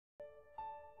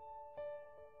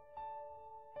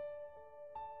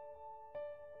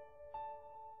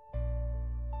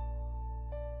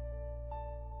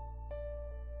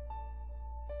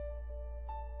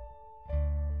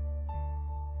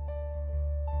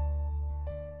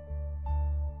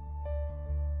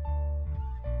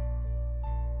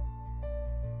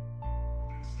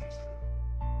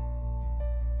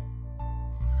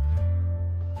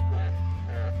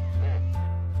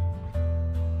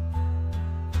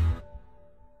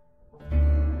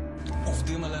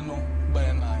לנו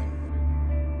בעיניים.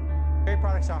 Dairy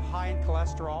products are high in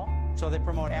cholesterol, so they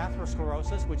promote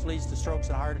atherosclerosis, which leads to strokes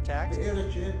and heart attacks.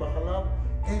 בארץ שאין בחלב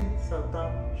אין סרטן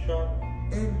שד,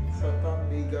 אין סרטן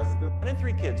מעי גס. One in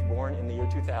 3 kids born in the year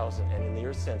 2000 and in the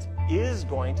years since is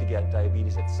going to get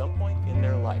diabetes at some point in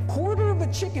their life. Quarter of a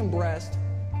chicken breast,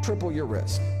 triple your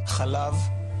risk. חלב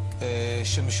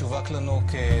שמשווק לנו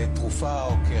כתרופה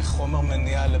או כחומר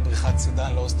מניעה לבריחת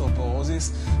סידן,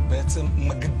 לאוסטאופורוזיס, בעצם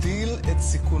מגדיל את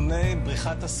סיכוני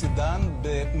בריחת הסידן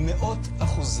במאות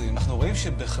אחוזים. אנחנו רואים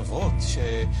שבחברות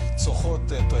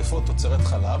שצורכות תועפות תוצרת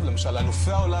חלב, למשל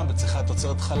אלופי העולם בצריכת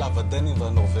תוצרת חלב, הדנים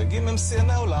והנורווגים, הם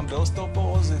שיאני העולם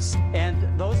באוסטאופורוזיס.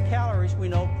 And those calories we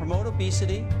know promote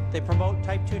obesity, they promote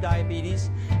type 2 diabetes,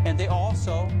 and they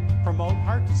also promote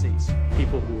heart disease.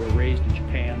 People who were raised in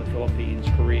Japan, the Philippines,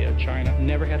 Korea, China,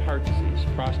 never had heart disease,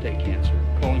 prostate cancer,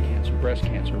 colon cancer, breast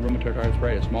cancer, rheumatoid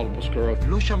arthritis, multiple sclerosis.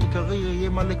 לא שהמקרר יהיה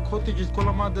מלא קוטג' את כל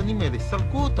המעדנים האלה,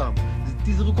 סרקו אותם,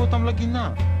 תזרקו אותם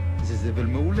לגינה. זה זבל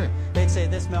מעולה. They'd say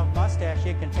this milk mustache,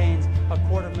 it contains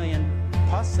 250,000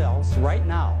 pus cells right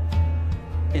now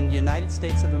in the United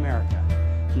States of America.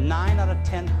 9 out of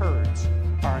 10 herds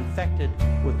are infected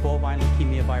with bovine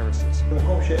leukemia viruses.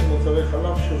 במקום שאין מוצרי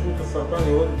חלב, שכיחות הסרטן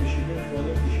יורדת ב-70,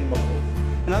 80,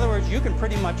 90%. In other words, you can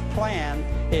pretty much plan,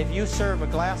 if you serve a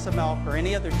glass of milk or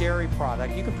any other dairy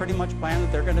product, you can pretty much plan that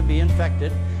they're going to be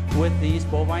infected with these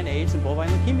bovine AIDS and bovine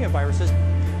leukemia viruses.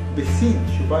 בסין,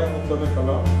 שבה אין מוצרי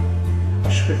חלב,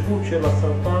 השכיחות של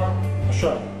הסרטן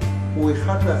השד הוא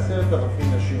 1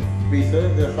 ל-10,000 נשים.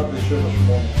 בישראל זה 1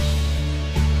 ל-7-8.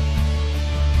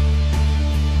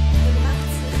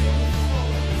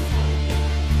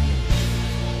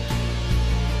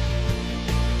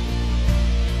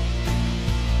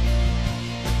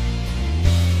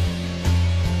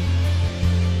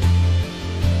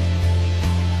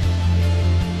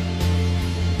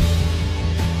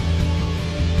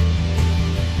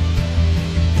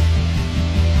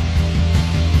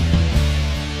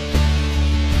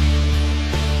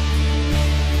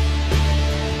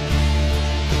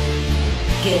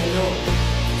 גיהנום,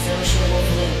 זה מה שהם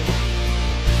עוברים.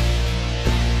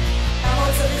 כמה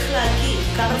הוא צריך להגיד,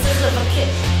 כמה צריך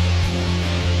לבקש.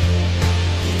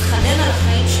 להתחנן על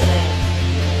החיים שלהם.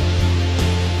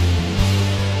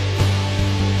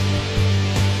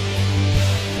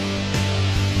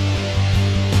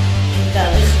 אם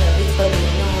תאריך להביט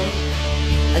בגיהנום,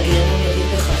 הגיהנום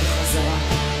יביט בך בחזרה.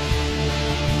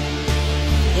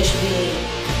 יש בי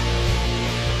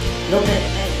לא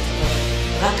באמת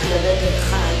רק לרגע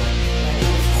אחד, ואני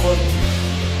לפחות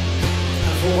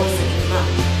עבורו זה נגמר.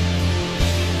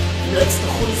 הם לא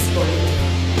יצטרכו לסבול יותר.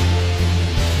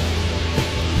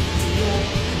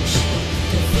 תהיו